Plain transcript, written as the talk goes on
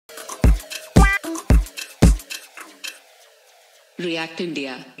React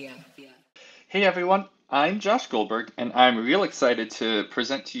India. Hey everyone, I'm Josh Goldberg, and I'm real excited to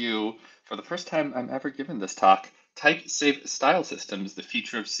present to you, for the first time I'm ever given this talk, Type Safe Style Systems, the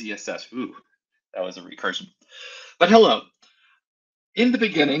future of CSS. Ooh, that was a recursion. But hello. In the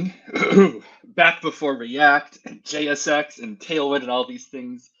beginning, back before React and JSX and Tailwind and all these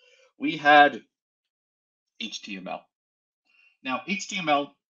things, we had HTML. Now, HTML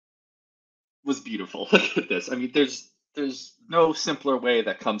was beautiful. Look at this. I mean, there's no simpler way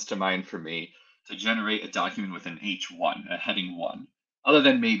that comes to mind for me to generate a document with an H1, a heading 1, other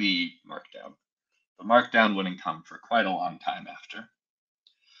than maybe Markdown. The Markdown wouldn't come for quite a long time after.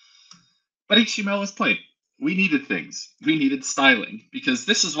 But HTML was plain. We needed things. We needed styling, because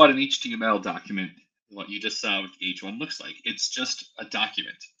this is what an HTML document, what you just saw with H1, looks like. It's just a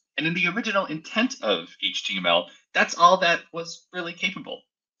document. And in the original intent of HTML, that's all that was really capable.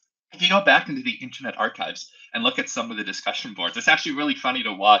 If you go back into the Internet Archives and look at some of the discussion boards, it's actually really funny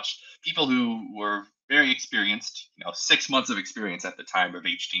to watch people who were very experienced, 6 months of experience at the time of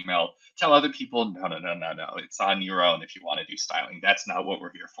HTML, tell other people, no, it's on your own if you want to do styling. That's not what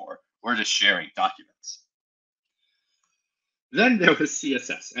we're here for. We're just sharing documents. Then there was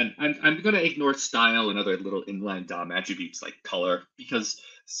CSS, and I'm going to ignore style and other little inline DOM attributes like color, because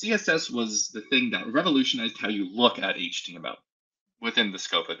CSS was the thing that revolutionized how you look at HTML within the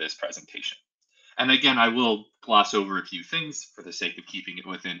scope of this presentation. And again, I will gloss over a few things for the sake of keeping it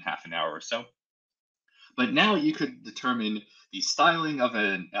within half an hour or so. But now you could determine the styling of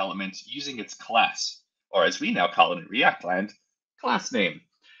an element using its class, or as we now call it in React land, class name.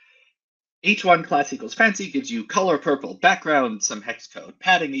 H1 class equals fancy gives you color purple, background, some hex code,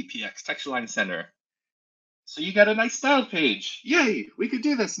 padding 8px, texture line center. So you got a nice style page. Yay, we could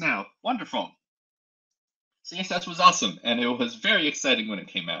do this now. Wonderful. CSS was awesome, and it was very exciting when it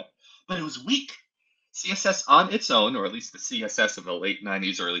came out, but it was weak. CSS on its own, or at least the CSS of the late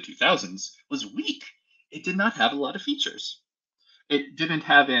 90s, early 2000s, was weak. It did not have a lot of features. It didn't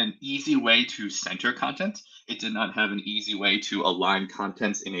have an easy way to center content. It did not have an easy way to align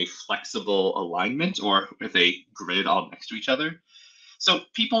contents in a flexible alignment or with a grid all next to each other. So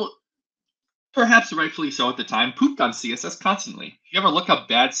people, perhaps rightfully so at the time, pooped on CSS constantly. If you ever look up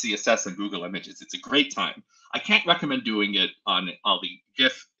bad CSS in Google Images, it's a great time. I can't recommend doing it on all the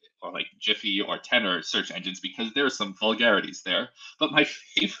GIF or like Jiffy or Tenor search engines because there's some vulgarities there. But my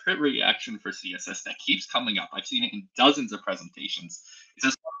favorite reaction for CSS that keeps coming up, I've seen it in dozens of presentations, is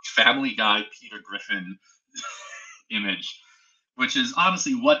this Family Guy Peter Griffin image, which is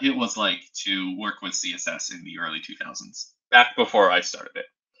honestly what it was like to work with CSS in the early 2000s, back before I started it.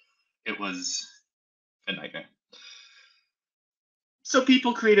 It was a nightmare. So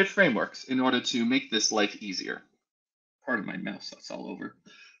people created frameworks in order to make this life easier. Pardon my mouse, that's all over.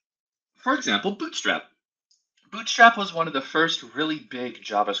 For example, Bootstrap. Bootstrap was one of the first really big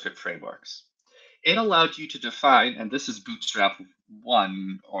JavaScript frameworks. It allowed you to define, and this is Bootstrap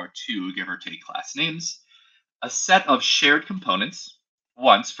 1 or 2, give or take class names, a set of shared components,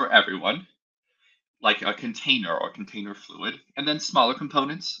 once for everyone, like a container or container fluid, and then smaller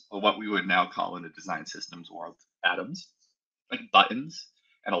components, or what we would now call in a design systems world, atoms, like buttons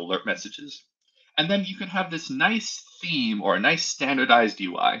and alert messages. And then you could have this nice theme or a nice standardized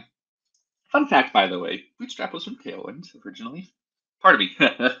UI. Fun fact, by the way, Bootstrap was from Tailwind originally. Pardon me,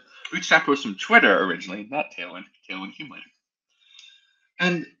 Bootstrap was from Twitter originally, not Tailwind. Tailwind came later.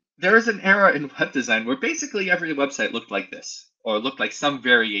 And there is an era in web design where basically every website looked like this, or looked like some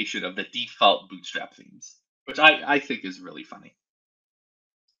variation of the default Bootstrap themes, which I think is really funny.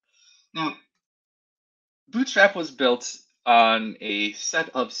 Now, Bootstrap was built on a set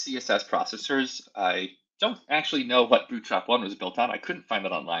of CSS processors. I don't actually know what Bootstrap 1 was built on. I couldn't find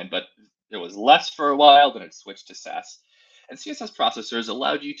it online, but it was less for a while, then it switched to Sass. And CSS processors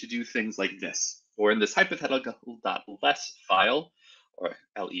allowed you to do things like this, or in this hypothetical.less file, or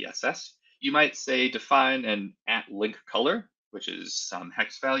LESS, you might say define an @link color, which is some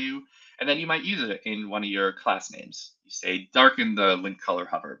hex value, and then you might use it in one of your class names. You say darken the link color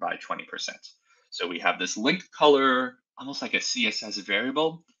hover by 20%. So we have this link color, almost like a CSS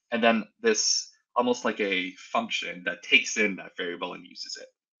variable, and then this almost like a function that takes in that variable and uses it.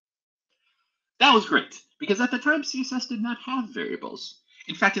 That was great, because at the time, CSS did not have variables.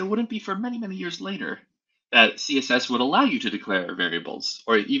 In fact, it wouldn't be for many, many years later that CSS would allow you to declare variables,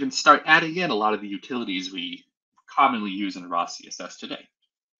 or even start adding in a lot of the utilities we commonly use in raw CSS today.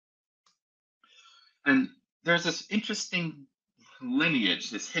 And there's this interesting lineage,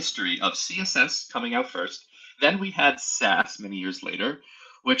 this history of CSS coming out first. Then we had Sass many years later,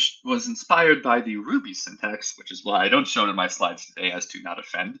 which was inspired by the Ruby syntax, which is why I don't show it in my slides today as to not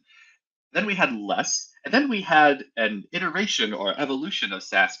offend. Then we had less, and then we had an iteration or evolution of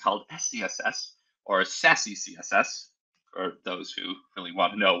Sass called SCSS, or Sassy CSS, for those who really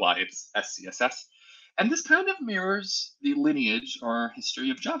want to know why it's SCSS. And this kind of mirrors the lineage or history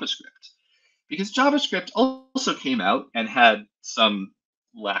of JavaScript, because JavaScript also came out and had some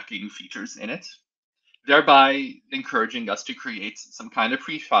lacking features in it, thereby encouraging us to create some kind of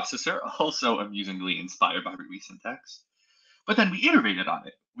preprocessor, also amusingly inspired by Ruby syntax. But then we iterated on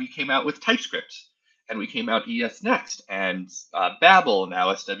it. We came out with TypeScript, and we came out ES Next, and Babel,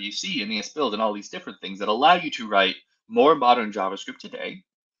 now SWC, and ES Build, and all these different things that allow you to write more modern JavaScript today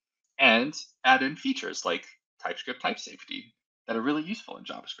and add in features like TypeScript type safety that are really useful in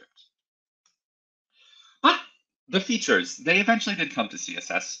JavaScript. But the features, they eventually did come to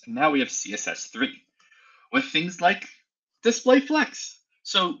CSS, and now we have CSS3 with things like display flex.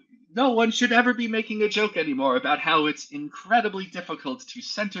 So no one should ever be making a joke anymore about how it's incredibly difficult to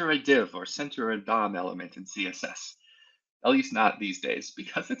center a div or center a DOM element in CSS. At least not these days,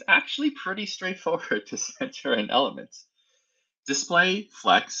 because it's actually pretty straightforward to center an element. Display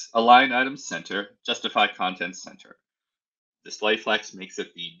flex, align items center, justify content center. Display flex makes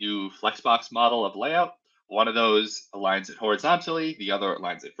it the new flexbox model of layout. One of those aligns it horizontally, the other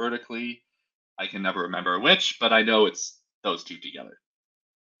aligns it vertically. I can never remember which, but I know it's those two together.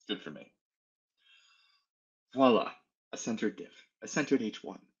 Good for me. Voila, a centered div, a centered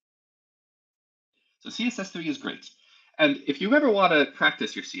H1. So CSS3 is great. And if you ever want to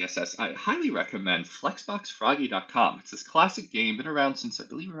practice your CSS, I highly recommend flexboxfroggy.com. It's this classic game, been around since I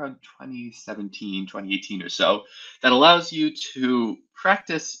believe around 2017, 2018 or so, that allows you to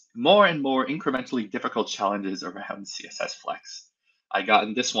practice more and more incrementally difficult challenges around CSS Flex. I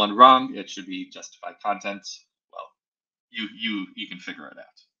gotten this one wrong. It should be justified content. Well, you can figure it out.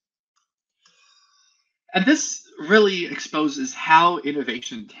 And this really exposes how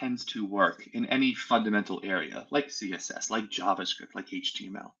innovation tends to work in any fundamental area, like CSS, like JavaScript, like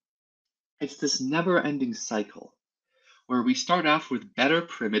HTML. It's this never-ending cycle where we start off with better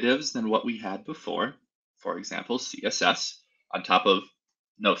primitives than what we had before. For example, CSS on top of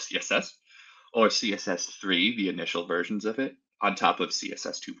no CSS, or CSS3, the initial versions of it, on top of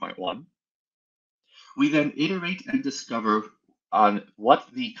CSS 2.1. We then iterate and discover on what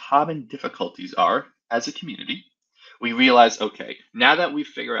the common difficulties are as a community. We realize, okay, now that we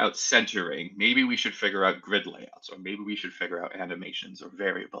figure out centering, maybe we should figure out grid layouts, or maybe we should figure out animations or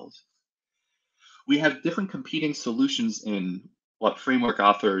variables. We have different competing solutions in what framework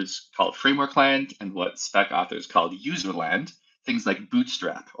authors call framework land and what spec authors call user land, things like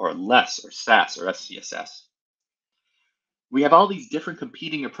Bootstrap or Less or Sass or SCSS. We have all these different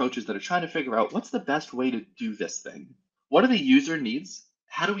competing approaches that are trying to figure out what's the best way to do this thing. What are the user needs?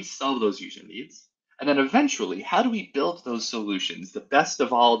 How do we solve those user needs? And then eventually, how do we build those solutions, the best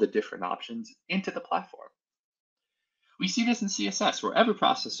of all the different options, into the platform? We see this in CSS, where every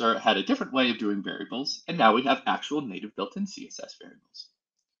processor had a different way of doing variables, and now we have actual native built-in CSS variables.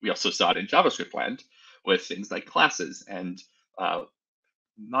 We also saw it in JavaScript land with things like classes and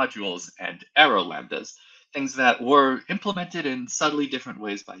modules and arrow lambdas, things that were implemented in subtly different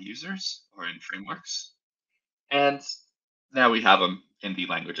ways by users or in frameworks. And now we have them in the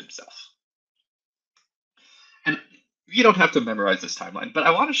language itself. And you don't have to memorize this timeline, but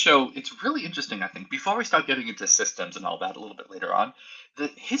I want to show it's really interesting, I think, before we start getting into systems and all that a little bit later on, the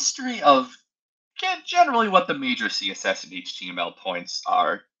history of generally what the major CSS and HTML points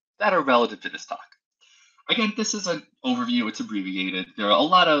are that are relative to this talk. Again, this is an overview, it's abbreviated. There are a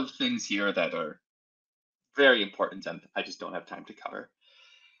lot of things here that are very important and I just don't have time to cover.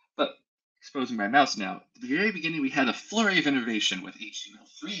 But exposing my mouse now, at the very beginning, we had a flurry of innovation with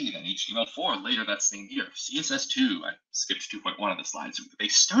HTML3 and HTML4 later that same year. CSS2, I skipped 2.1 on the slides. They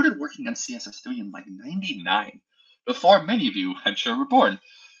started working on CSS3 in like 99, before many of you, I'm sure, were born.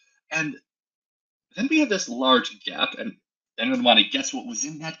 And then we had this large gap, and anyone want to guess what was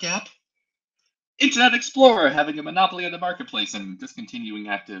in that gap? Internet Explorer having a monopoly on the marketplace and discontinuing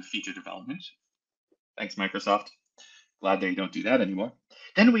active feature development. Thanks, Microsoft. Glad they don't do that anymore.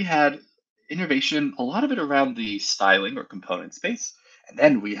 Then we had innovation, a lot of it around the styling or component space. And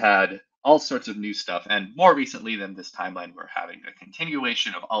then we had all sorts of new stuff. And more recently than this timeline, we're having a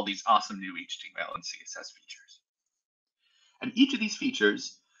continuation of all these awesome new HTML and CSS features. And each of these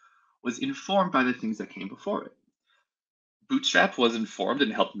features was informed by the things that came before it. Bootstrap was informed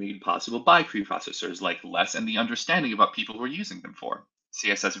and helped made possible by preprocessors like Less and the understanding of what people were using them for.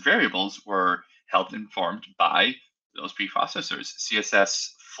 CSS variables were helped informed by those preprocessors. CSS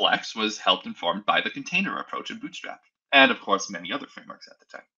Flex was helped informed by the container approach in Bootstrap, and of course, many other frameworks at the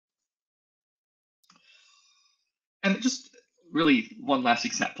time. And just really, one last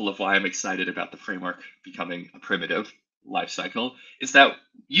example of why I'm excited about the framework becoming a primitive lifecycle is that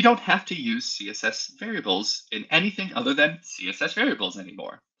you don't have to use CSS variables in anything other than CSS variables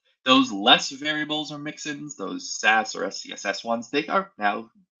anymore. Those less variables or mixins, those SAS or SCSS ones, they are now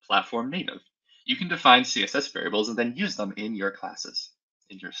platform native. You can define CSS variables and then use them in your classes,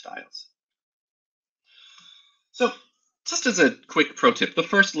 in your styles. So, just as a quick pro tip, the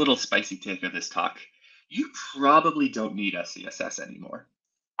first little spicy take of this talk, you probably don't need SCSS anymore.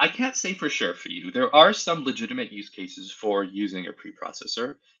 I can't say for sure for you. There are some legitimate use cases for using a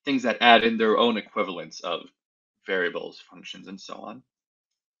preprocessor, things that add in their own equivalents of variables, functions, and so on.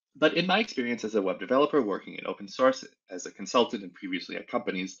 But in my experience as a web developer working in open source, as a consultant and previously at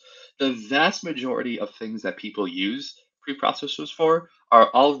companies, the vast majority of things that people use preprocessors for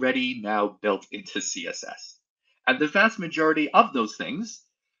are already now built into CSS. And the vast majority of those things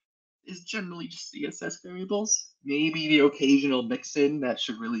is generally just CSS variables, maybe the occasional mix-in that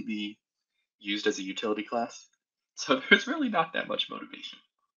should really be used as a utility class. So there's really not that much motivation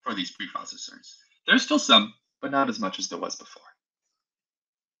for these preprocessors. There's still some, but not as much as there was before.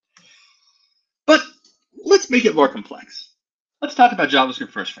 But let's make it more complex. Let's talk about JavaScript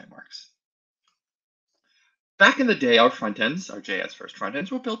first frameworks. Back in the day, our front ends, our JS first front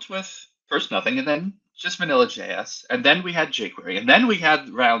ends, were built with first nothing and then just vanilla JS. And then we had jQuery. And then we had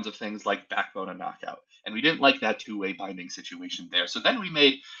rounds of things like Backbone and Knockout. And we didn't like that two-way binding situation there. So then we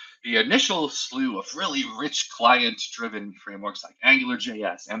made the initial slew of really rich client-driven frameworks like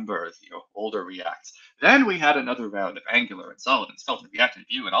AngularJS, Ember, older React. Then we had another round of Angular and Solid and Svelte and React and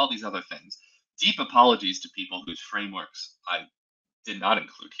Vue and all these other things. Deep apologies to people whose frameworks I did not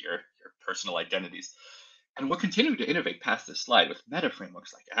include here, your personal identities. And we're continuing to innovate past this slide with meta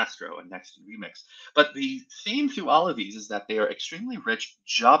frameworks like Astro and Next and Remix. But the theme through all of these is that they are extremely rich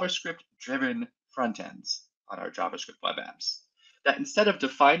JavaScript-driven front ends on our JavaScript web apps. That instead of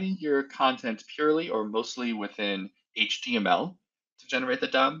defining your content purely or mostly within HTML to generate the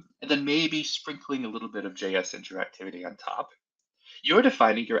DOM, and then maybe sprinkling a little bit of JS interactivity on top, you're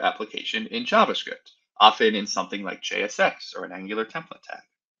defining your application in JavaScript, often in something like JSX or an Angular template tag.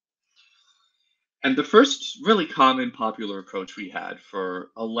 And the first really common popular approach we had for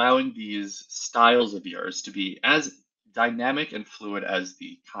allowing these styles of yours to be as dynamic and fluid as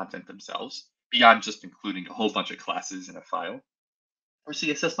the content themselves, beyond just including a whole bunch of classes in a file, are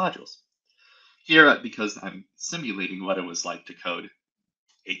CSS modules. Here, because I'm simulating what it was like to code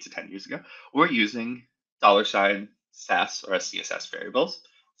 8 to 10 years ago, we're using $SAS or SCSS variables,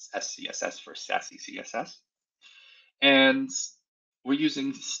 SCSS for sassy CSS. And we're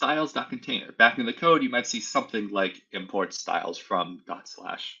using styles.container. Back in the code, you might see something like import styles from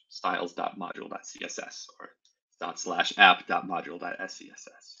 /styles.module.css or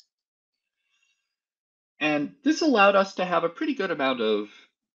 /app.module.scss. And this allowed us to have a pretty good amount of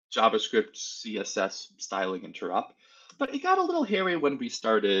JavaScript CSS styling interop, but it got a little hairy when we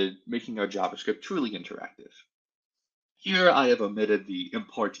started making our JavaScript truly interactive. Here I have omitted the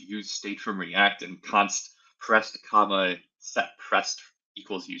import use state from React and const pressed comma set pressed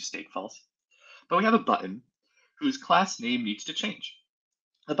equals use state false. But we have a button whose class name needs to change.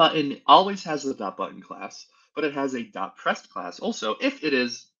 The button always has the .button class, but it has a .pressed class also if it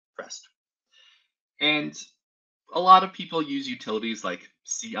is pressed. And a lot of people use utilities like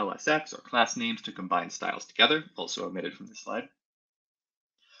CLSX or class names to combine styles together, also omitted from this slide.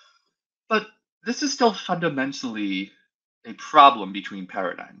 But this is still fundamentally a problem between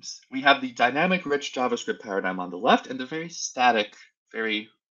paradigms. We have the dynamic rich JavaScript paradigm on the left and the very static, very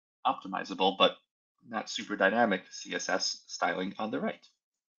optimizable, but not super dynamic CSS styling on the right.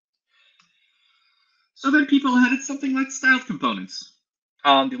 So then people added something like styled components.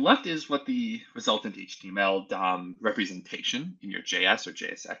 On the left is what the resultant HTML DOM representation in your JS or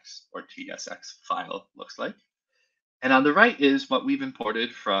JSX or TSX file looks like. And on the right is what we've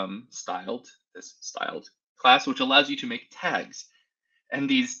imported from this styled class, which allows you to make tags. And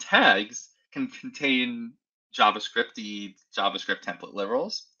these tags can contain JavaScript, the JavaScript template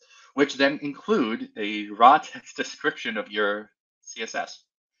literals, which then include a raw text description of your CSS.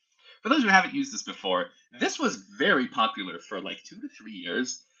 For those who haven't used this before, this was very popular for like 2 to 3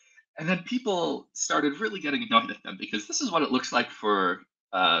 years. And then people started really getting annoyed at them because this is what it looks like for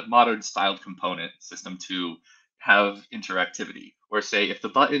a modern styled component system to have interactivity, where say if the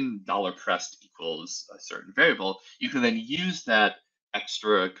button $pressed equals a certain variable, you can then use that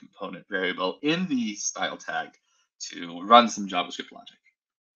extra component variable in the style tag to run some JavaScript logic.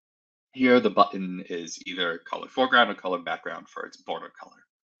 Here, the button is either color foreground or color background for its border color,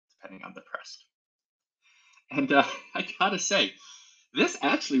 depending on the pressed. And I gotta say, this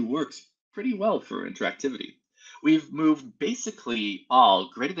actually works pretty well for interactivity. We've moved basically all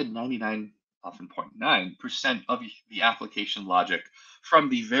greater than 99, often 0.9% of the application logic from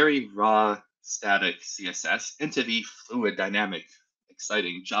the very raw static CSS into the fluid, dynamic,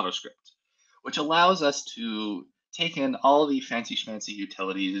 exciting JavaScript, which allows us to take in all the fancy schmancy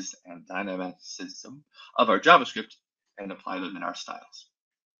utilities and dynamicism of our JavaScript and apply them in our styles.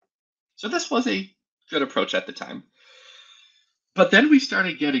 So this was a good approach at the time. But then we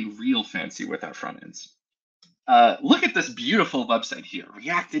started getting real fancy with our front ends. Look at this beautiful website here,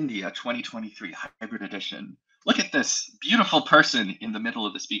 React India 2023 Hybrid Edition. Look at this beautiful person in the middle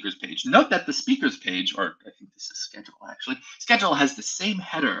of the speakers page. Note that the speakers page, or I think this is schedule actually, schedule has the same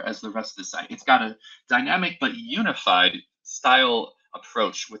header as the rest of the site. It's got a dynamic but unified style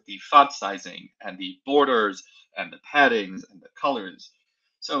approach with the font sizing and the borders and the paddings and the colors.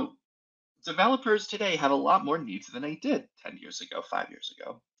 So developers today have a lot more needs than they did 10 years ago, 5 years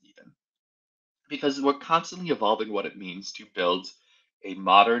ago, even. Because we're constantly evolving what it means to build a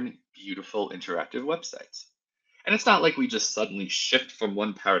modern, beautiful, interactive website. And it's not like we just suddenly shift from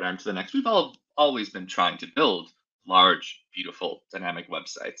one paradigm to the next. We've always been trying to build large, beautiful, dynamic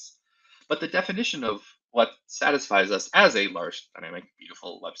websites. But the definition of what satisfies us as a large, dynamic,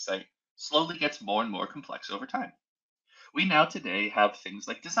 beautiful website slowly gets more and more complex over time. We now today have things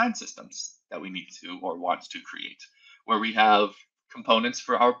like design systems that we need to or want to create, where we have components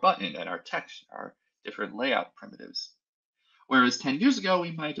for our button and our text, our different layout primitives. Whereas 10 years ago,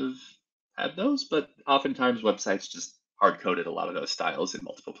 we might have had those, but oftentimes websites just hard-coded a lot of those styles in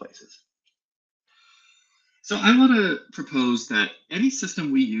multiple places. So I want to propose that any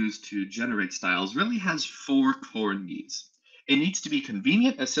system we use to generate styles really has 4 core needs. It needs to be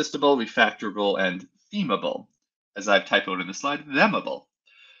convenient, assistable, refactorable, and themable. As I've typoed in the slide, themable.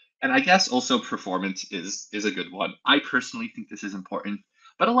 And I guess also performance is a good one. I personally think this is important,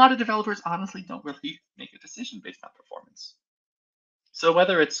 but a lot of developers honestly don't really make a decision based on performance. So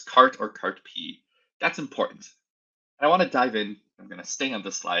whether it's cart or cart P, that's important. And I want to dive in, I'm going to stay on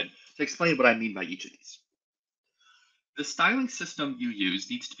this slide to explain what I mean by each of these. The styling system you use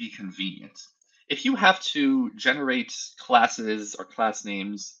needs to be convenient. If you have to generate classes or class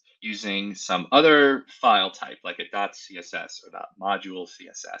names using some other file type like a .css or .module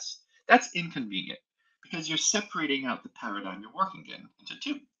CSS, that's inconvenient because you're separating out the paradigm you're working in into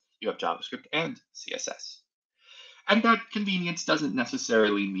 2. You have JavaScript and CSS. And that convenience doesn't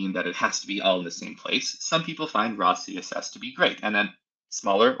necessarily mean that it has to be all in the same place. Some people find raw CSS to be great, and then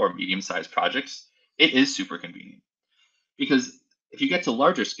smaller or medium-sized projects, it is super convenient. Because if you get to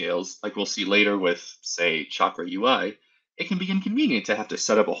larger scales, like we'll see later with, say, Chakra UI, it can be inconvenient to have to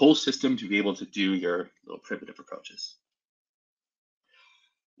set up a whole system to be able to do your little primitive approaches.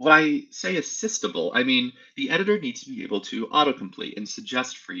 When I say assistable, I mean the editor needs to be able to autocomplete and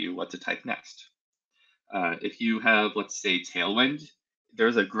suggest for you what to type next. If you have, let's say, Tailwind,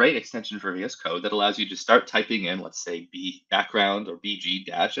 there's a great extension for VS Code that allows you to start typing in, let's say, B background or BG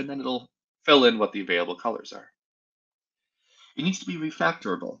dash, and then it'll fill in what the available colors are. It needs to be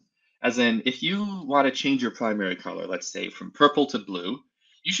refactorable, as in if you want to change your primary color, let's say from purple to blue,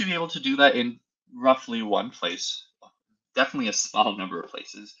 you should be able to do that in roughly one place, definitely a small number of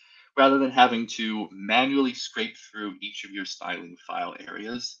places, rather than having to manually scrape through each of your styling file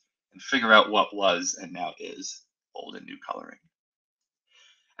areas and figure out what was and now is old and new coloring.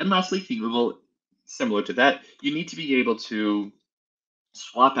 And lastly, themable, similar to that, you need to be able to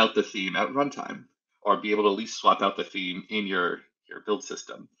swap out the theme at runtime, or be able to at least swap out the theme in your build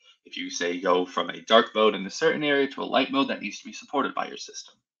system. If you say go from a dark mode in a certain area to a light mode, that needs to be supported by your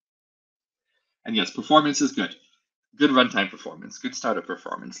system. And yes, performance is good. Good runtime performance, good startup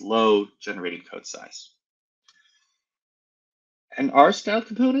performance, low generated code size. And our style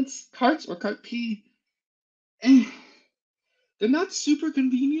components, carts or cart P, they're not super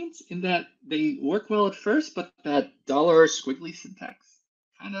convenient in that they work well at first, but that dollar squiggly syntax,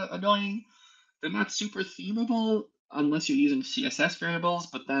 kind of annoying. They're not super themable unless you're using CSS variables,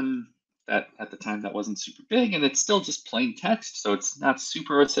 but then that at the time that wasn't super big, and it's still just plain text, so it's not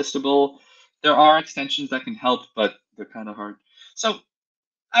super assistable. There are extensions that can help, but they're kind of hard. So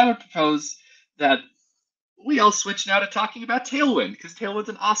I would propose that we all switch now to talking about Tailwind, because Tailwind's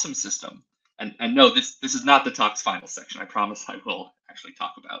an awesome system. And no, this is not the talk's final section. I promise I will actually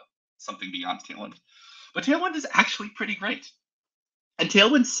talk about something beyond Tailwind. But Tailwind is actually pretty great. And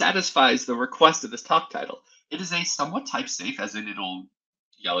Tailwind satisfies the request of this talk title. It is a somewhat type safe, as in it'll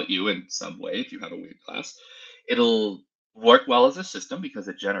yell at you in some way if you have a weird class. It'll work well as a system because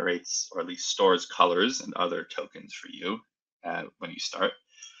it generates or at least stores colors and other tokens for you when you start.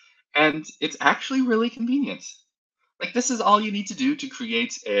 And it's actually really convenient. Like this is all you need to do to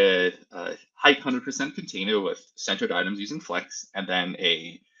create a height 100% container with centered items using flex, and then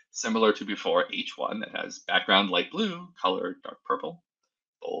a similar to before H1 that has background light blue, color dark purple,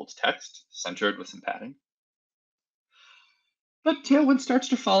 bold text, centered with some padding. But Tailwind starts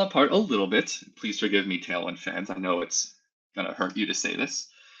to fall apart a little bit. Please forgive me, Tailwind fans. I know it's gonna hurt you to say this.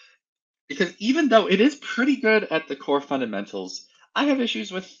 Because even though it is pretty good at the core fundamentals, I have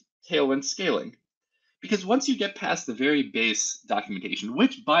issues with Tailwind scaling. Because once you get past the very base documentation,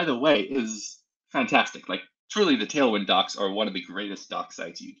 which by the way is fantastic, like truly the Tailwind docs are one of the greatest doc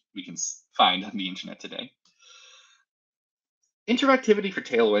sites we can find on the internet today. Interactivity for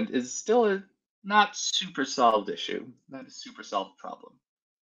Tailwind is still a not super solved issue, not a super solved problem.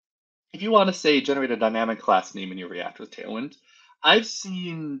 If you want to say generate a dynamic class name in your React with Tailwind, I've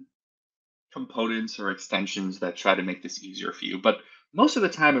seen components or extensions that try to make this easier for you, but most of the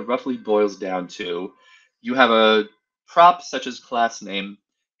time it roughly boils down to you have a prop such as class name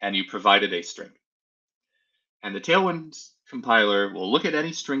and you provided a string. And the Tailwind compiler will look at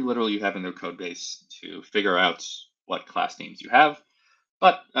any string literal you have in their code base to figure out what class names you have.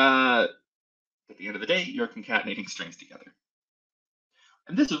 But at the end of the day, you're concatenating strings together.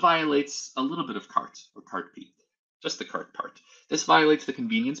 And this violates a little bit of cart or cart P, just the cart part. This violates the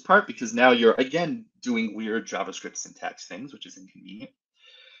convenience part because now you're again doing weird JavaScript syntax things, which is inconvenient.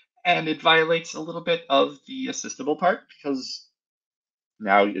 And it violates a little bit of the assistable part because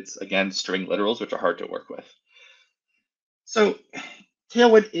now it's again string literals, which are hard to work with. So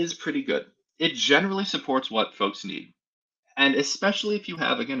Tailwind is pretty good. It generally supports what folks need. And especially if you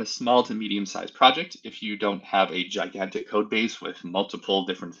have, again, a small to medium sized project, if you don't have a gigantic code base with multiple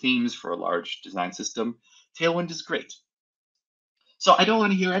different themes for a large design system, Tailwind is great. So I don't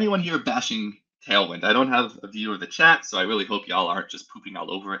want to hear anyone here bashing Tailwind. I don't have a view of the chat, so I really hope y'all aren't just pooping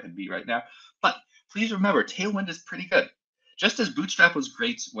all over it and me right now. But please remember, Tailwind is pretty good. Just as Bootstrap was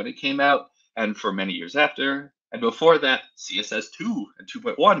great when it came out, and for many years after, and before that, CSS 2 and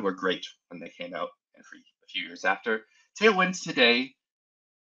 2.1 were great when they came out, and for a few years after. Tailwinds today,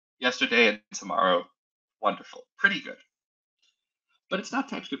 yesterday, and tomorrow, wonderful, pretty good. But it's not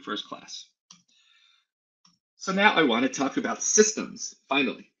TypeScript first class. So now I want to talk about systems,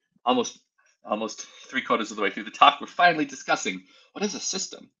 finally. Almost 3/4 of the way through the talk, we're finally discussing what is a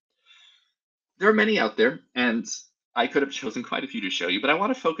system. There are many out there, and I could have chosen quite a few to show you, but I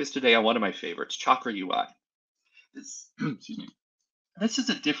want to focus today on one of my favorites, Chakra UI. Excuse me. This is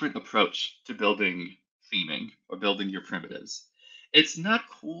a different approach to building theming or building your primitives. It's not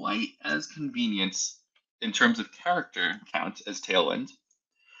quite as convenient in terms of character count as Tailwind,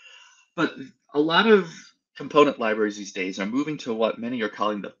 but a lot of component libraries these days are moving to what many are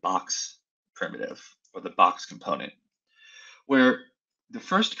calling the box primitive or the box component, where the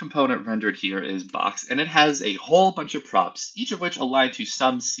first component rendered here is box, and it has a whole bunch of props, each of which align to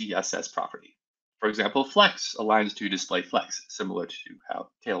some CSS property. For example, flex aligns to display flex, similar to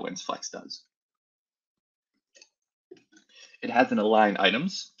how Tailwind's flex does. It has an align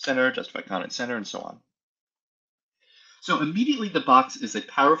items center, justify content center, and so on. So immediately the box is a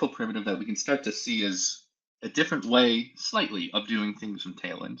powerful primitive that we can start to see as a different way, slightly, of doing things from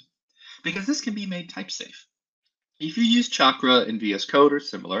Tailwind, because this can be made type safe. If you use Chakra in VS Code or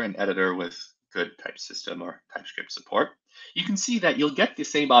similar, an editor with good type system or TypeScript support, you can see that you'll get the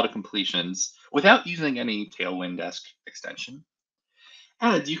same auto completions without using any Tailwind-esque extension.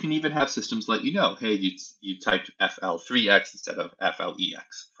 And you can even have systems let you know, hey, you typed FL3X instead of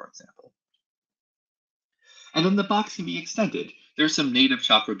FLEX, for example. And then the box can be extended. There's some native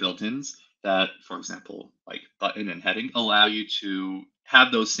Chakra built-ins that, for example, like button and heading, allow you to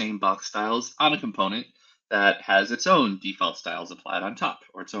have those same box styles on a component that has its own default styles applied on top,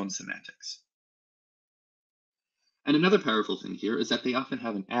 or its own semantics. And another powerful thing here is that they often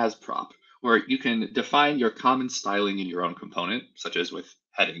have an as prop, where you can define your common styling in your own component, such as with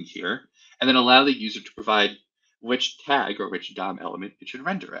heading here, and then allow the user to provide which tag or which DOM element it should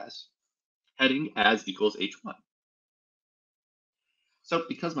render as. Heading as equals H1. So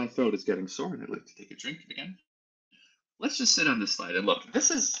because my throat is getting sore and I'd like to take a drink again, let's just sit on this slide and look.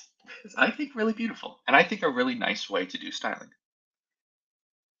 This is, I think, really beautiful, and I think a really nice way to do styling.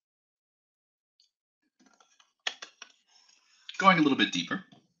 Going a little bit deeper,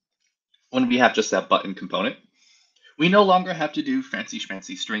 when we have just that button component, we no longer have to do fancy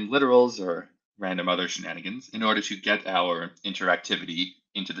schmancy string literals or random other shenanigans in order to get our interactivity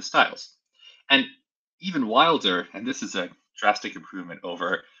into the styles. And even wilder, and this is a drastic improvement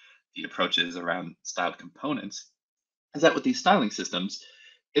over the approaches around styled components, is that with these styling systems,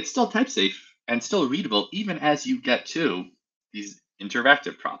 it's still type safe and still readable even as you get to these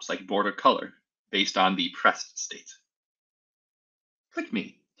interactive props like border color based on the pressed state. click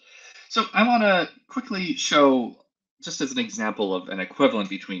me. So I want to quickly show, just as an example of an equivalent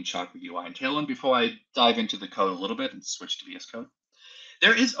between Chakra UI and Tailwind before I dive into the code a little bit and switch to VS Code.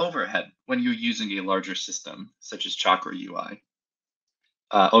 There is overhead when you're using a larger system, such as Chakra UI.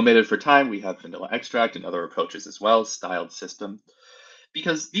 Omitted for time, we have vanilla extract and other approaches as well, styled system,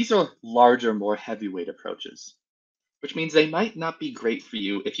 because these are larger, more heavyweight approaches, which means they might not be great for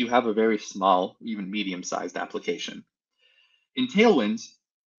you if you have a very small, even medium-sized application. In Tailwind,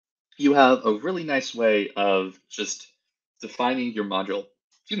 you have a really nice way of just defining your module,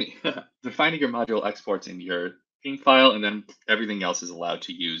 defining your module exports in your theme file, and then everything else is allowed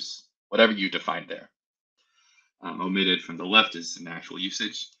to use whatever you define there. Omitted from the left is an actual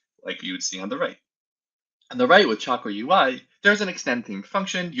usage, like you would see on the right. On the right with Chakra UI, there's an extend theme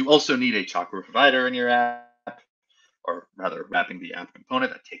function. You also need a Chakra provider in your app, or rather wrapping the app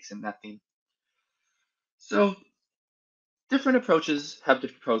component that takes in that theme. So different approaches have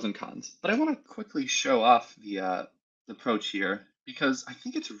different pros and cons, but I want to quickly show off the approach here because I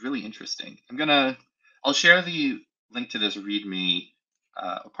think it's really interesting. I'll share the link to this README,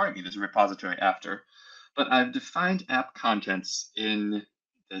 this repository after, but I've defined app contents in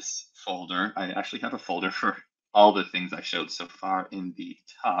this folder. I actually have a folder for all the things I showed so far in the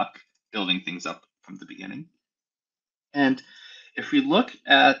talk, building things up from the beginning. And if we look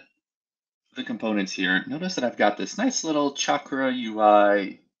at the components here, notice that I've got this nice little Chakra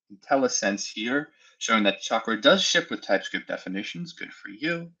UI IntelliSense here, showing that Chakra does ship with TypeScript definitions. Good for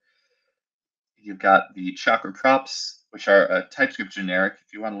you. You've got the Chakra props, which are a TypeScript generic.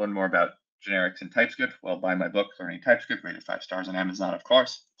 If you want to learn more about generics in TypeScript, well, buy my book, Learning TypeScript, rated 5 stars on Amazon, of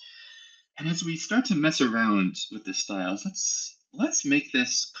course. And as we start to mess around with the styles, let's make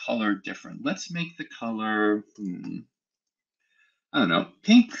this color different. Let's make the color, I don't know,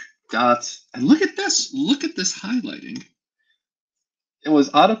 pink dots. And look at this. Look at this highlighting. It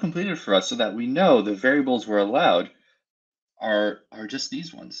was auto-completed for us so that we know the variables we're allowed are just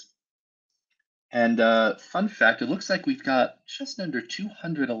these ones. And fun fact, it looks like we've got just under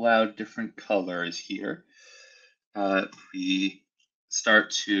 200 allowed different colors here. We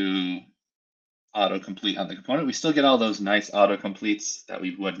start to autocomplete on the component. We still get all those nice autocompletes that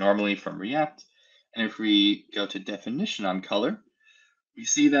we would normally from React. And if we go to definition on color, we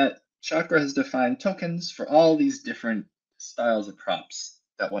see that Chakra has defined tokens for all these different styles of props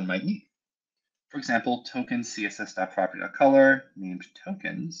that one might need. For example, token css.property.color named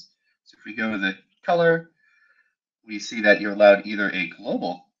tokens. So if we go to the color, we see that you're allowed either a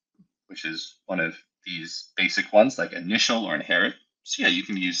global, which is one of these basic ones like initial or inherit. So yeah, you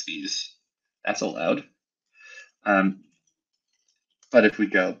can use these. That's allowed. But if we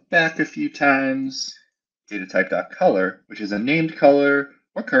go back a few times, data type.color, which is a named color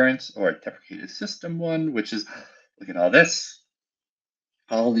or current or a deprecated system one, which is, look at all this,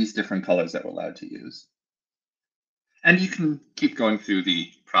 all these different colors that we're allowed to use. And you can keep going through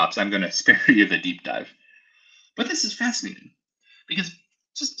the props. I'm going to spare you the deep dive. But this is fascinating because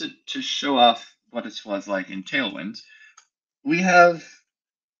just to show off what this was like in Tailwind,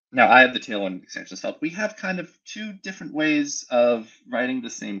 now I have the Tailwind extension installed. We have kind of two different ways of writing the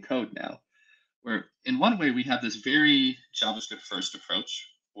same code now, where in one way we have this very JavaScript first approach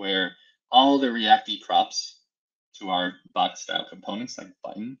where all the React props to our box style components like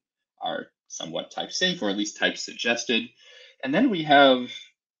button are somewhat type safe or at least type suggested. And then we have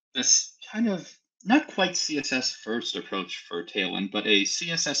this kind of not quite CSS first approach for Tailwind, but a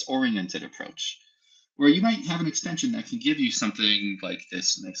CSS oriented approach where you might have an extension that can give you something like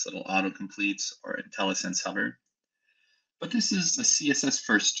this nice little autocompletes or IntelliSense hover. But this is a CSS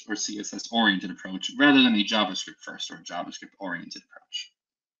first or CSS oriented approach rather than a JavaScript first or JavaScript oriented approach.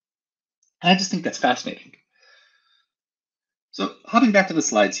 And I just think that's fascinating. So hopping back to the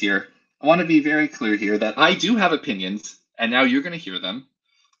slides here, I want to be very clear here that I do have opinions, and now you're going to hear them.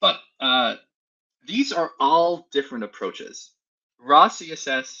 But these are all different approaches. Raw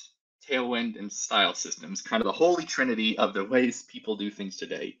CSS, Tailwind, and style systems, kind of the holy trinity of the ways people do things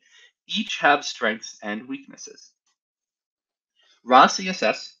today, each have strengths and weaknesses. Raw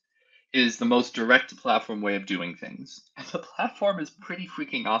CSS is the most direct platform way of doing things, and the platform is pretty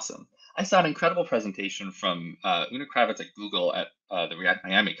freaking awesome. I saw an incredible presentation from Una Kravitz at Google at the React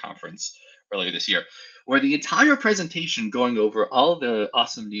Miami conference earlier this year, where the entire presentation going over all the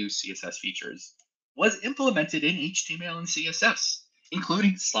awesome new CSS features was implemented in HTML and CSS,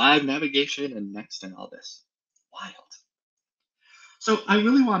 including slide navigation and next and all this. Wild. So I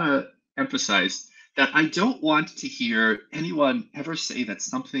really want to emphasize that I don't want to hear anyone ever say that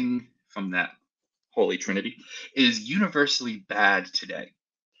something from that holy trinity is universally bad today.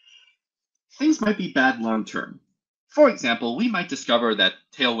 Things might be bad long term. For example, we might discover that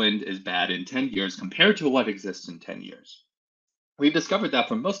Tailwind is bad in 10 years compared to what exists in 10 years. We've discovered that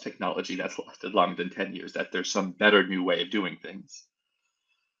for most technology that's lasted longer than 10 years, that there's some better new way of doing things.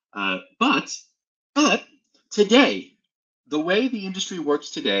 But today, the way the industry works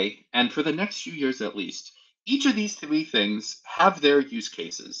today, and for the next few years at least, each of these three things have their use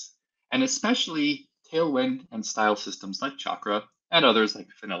cases, and especially Tailwind and style systems like Chakra and others like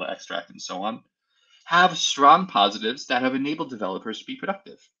Vanilla Extract and so on have strong positives that have enabled developers to be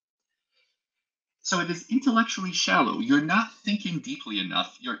productive. So it is intellectually shallow. You're not thinking deeply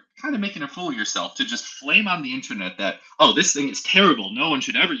enough. You're kind of making a fool of yourself to just flame on the internet that, oh, this thing is terrible. No one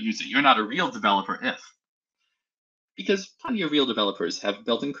should ever use it. You're not a real developer if. Because plenty of real developers have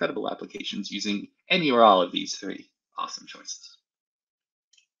built incredible applications using any or all of these three awesome choices.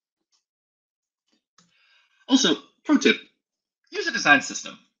 Also, pro tip, use a design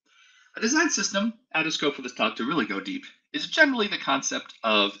system. A design system, out of scope for this talk to really go deep, is generally the concept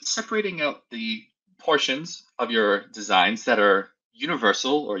of separating out the portions of your designs that are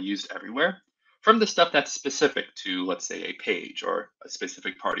universal or used everywhere from the stuff that's specific to, let's say, a page or a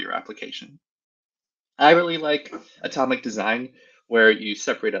specific part of your application. I really like atomic design, where you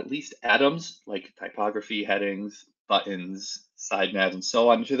separate at least atoms like typography, headings, buttons, side navs, and so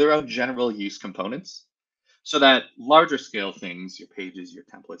on into their own general use components, so that larger scale things, your pages, your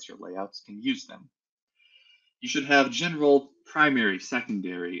templates, your layouts, can use them. You should have general, primary,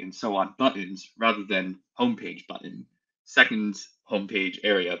 secondary, and so on buttons rather than homepage button, second homepage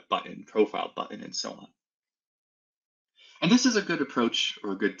area button, profile button, and so on. And this is a good approach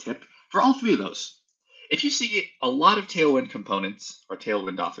or a good tip for all three of those. If you see a lot of Tailwind components or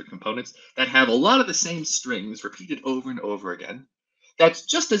Tailwind authored components that have a lot of the same strings repeated over and over again, that's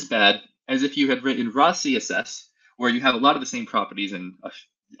just as bad as if you had written raw CSS, where you have a lot of the same properties in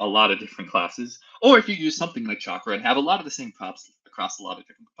a lot of different classes, or if you use something like Chakra and have a lot of the same props across a lot of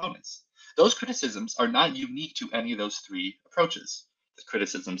different components. Those criticisms are not unique to any of those three approaches, the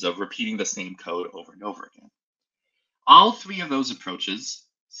criticisms of repeating the same code over and over again. All three of those approaches,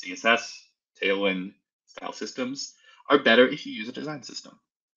 CSS, Tailwind, style systems, are better if you use a design system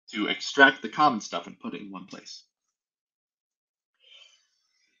to extract the common stuff and put it in one place.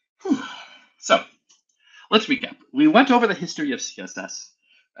 Whew. So let's recap. We went over the history of CSS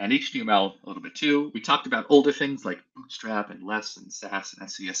and HTML a little bit too. We talked about older things like Bootstrap and Less and Sass and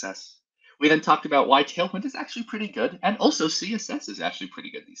SCSS. We then talked about why Tailwind is actually pretty good, and also CSS is actually pretty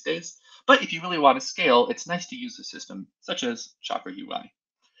good these days. But if you really want to scale, it's nice to use a system such as Chakra UI.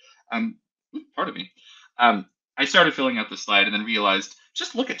 Pardon me. I started filling out the slide and then realized,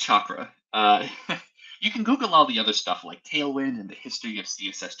 just look at Chakra. You can Google all the other stuff like Tailwind and the history of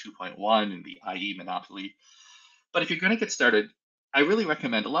CSS 2.1 and the IE monopoly. But if you're going to get started, I really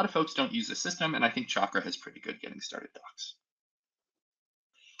recommend, a lot of folks don't use the system, and I think Chakra has pretty good getting started docs.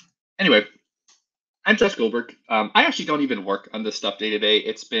 Anyway, I'm Josh Goldberg. I actually don't even work on this stuff day to day.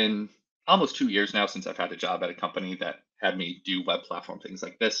 It's been almost 2 years now since I've had a job at a company that had me do web platform things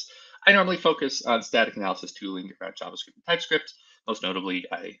like this. I normally focus on static analysis tooling around JavaScript and TypeScript. Most notably,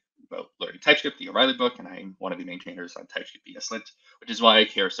 I wrote Learning TypeScript, the O'Reilly book, and I'm one of the maintainers on TypeScript-eslint, which is why I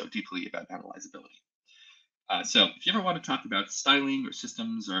care so deeply about analyzability. So if you ever want to talk about styling or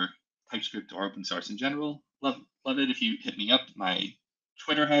systems or TypeScript or open source in general, love it if you hit me up. My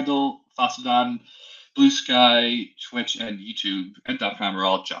Twitter handle, Fossadon, Blue Sky, Twitch, and YouTube, and .com are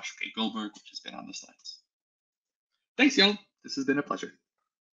all Josh K. Goldberg, which has been on the slides. Thanks, y'all. This has been a pleasure.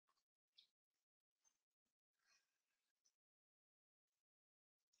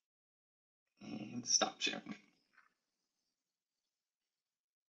 And stop sharing.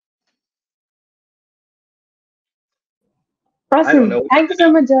 Awesome. Thank you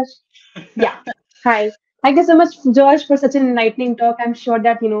so much, Josh. Yeah. Hi. Thank you so much, Josh, for such an enlightening talk. I'm sure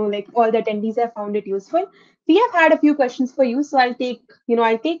that, like all the attendees have found it useful. We have had a few questions for you, so I'll take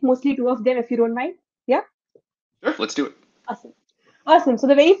mostly two of them if you don't mind. Yeah. Sure, let's do it. Awesome. Awesome. So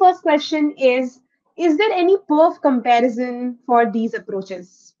the very first question is there any perf comparison for these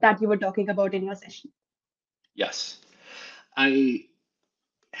approaches that you were talking about in your session? Yes. I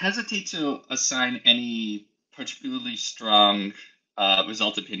hesitate to assign any particularly strong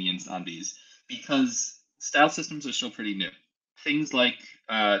result opinions on these because style systems are still pretty new. Things like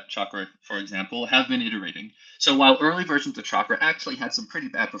Chakra, for example, have been iterating. So while early versions of Chakra actually had some pretty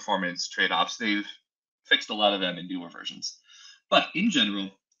bad performance trade-offs, they've fixed a lot of them in newer versions. But in general,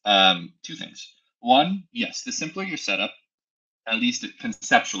 two things. One, yes, the simpler your setup, at least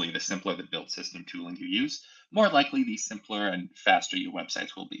conceptually, the simpler the build system tooling you use, more likely the simpler and faster your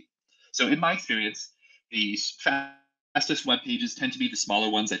websites will be. So in my experience, the faster fastest web pages tend to be the smaller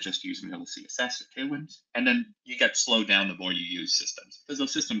ones that just use vanilla CSS or Tailwind. And then you get slowed down the more you use systems, because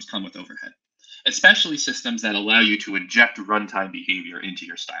those systems come with overhead, especially systems that allow you to inject runtime behavior into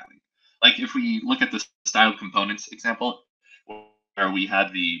your styling. Like if we look at the styled components example, where we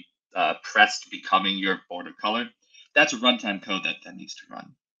had the pressed becoming your border color, that's runtime code that then needs to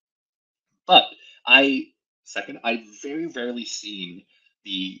run. But I've very rarely seen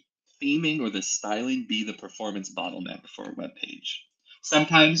the theming or the styling be the performance bottleneck for a web page.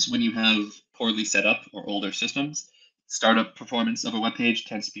 Sometimes when you have poorly set up or older systems, startup performance of a web page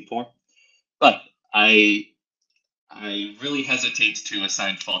tends to be poor. But I really hesitate to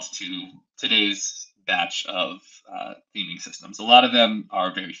assign fault to today's batch of theming systems. A lot of them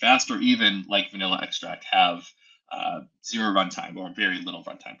are very fast, or even like Vanilla Extract have zero runtime or very little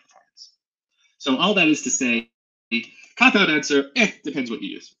runtime performance. So all that is to say, cop out answer, depends what you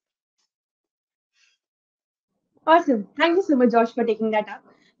use. Awesome. Thank you so much, Josh, for taking that up.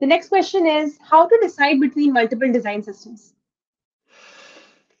 The next question is how to decide between multiple design systems.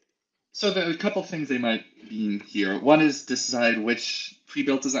 So there are a couple things they might be here. One is decide which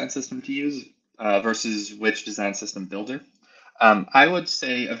pre-built design system to use versus which design system builder. I would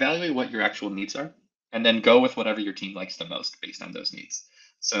say evaluate what your actual needs are, and then go with whatever your team likes the most based on those needs.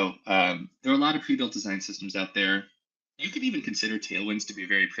 So there are a lot of pre-built design systems out there. You could even consider Tailwinds to be a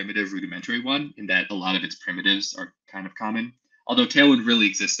very primitive, rudimentary one, in that a lot of its primitives are kind of common. Although Tailwind really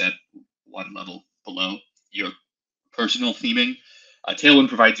exists at one level below your personal theming. Tailwind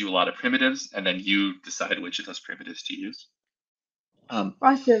provides you a lot of primitives, and then you decide which of those primitives to use.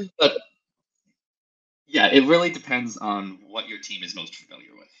 Awesome. But yeah, it really depends on what your team is most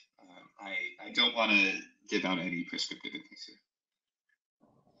familiar with. I don't want to give out any prescriptive advice here.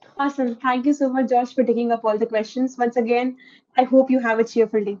 Awesome. Thank you so much, Josh, for taking up all the questions. Once again, I hope you have a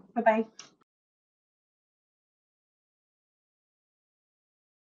cheerful day. Bye bye.